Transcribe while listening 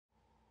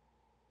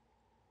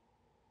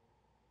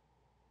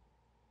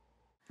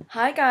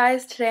Hi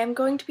guys, today I'm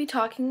going to be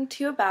talking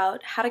to you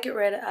about how to get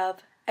rid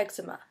of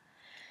eczema.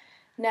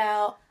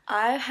 Now,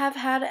 I have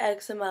had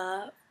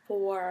eczema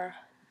for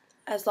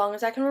as long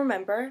as I can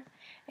remember,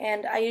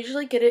 and I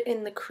usually get it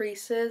in the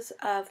creases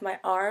of my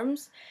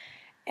arms,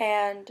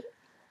 and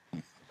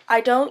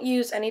I don't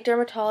use any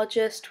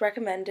dermatologist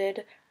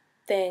recommended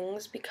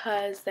things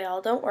because they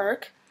all don't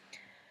work.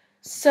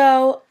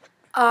 So,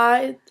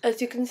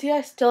 as you can see,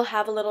 I still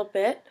have a little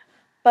bit,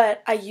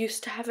 but I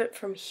used to have it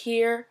from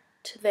here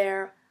to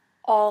there,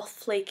 all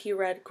flaky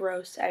red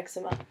gross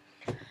eczema.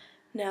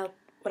 Now,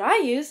 what I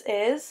use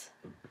is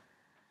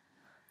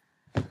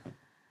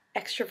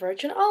extra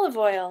virgin olive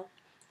oil.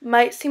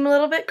 Might seem a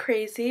little bit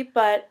crazy,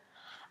 but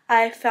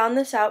I found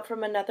this out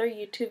from another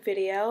YouTube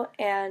video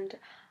and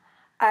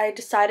I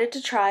decided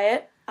to try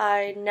it.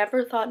 I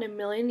never thought in a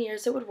million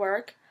years it would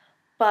work,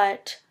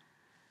 but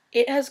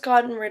it has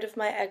gotten rid of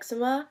my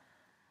eczema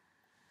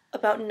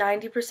about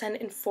 90%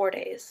 in 4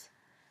 days,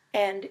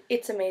 and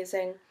it's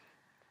amazing.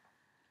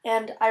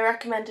 And I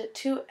recommend it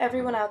to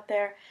everyone out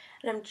there,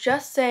 and I'm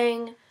just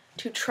saying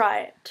to try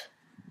it.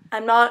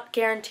 I'm not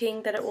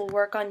guaranteeing that it will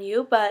work on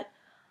you, but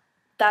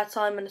that's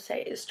all I'm going to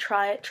say is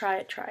try it, try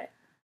it, try it.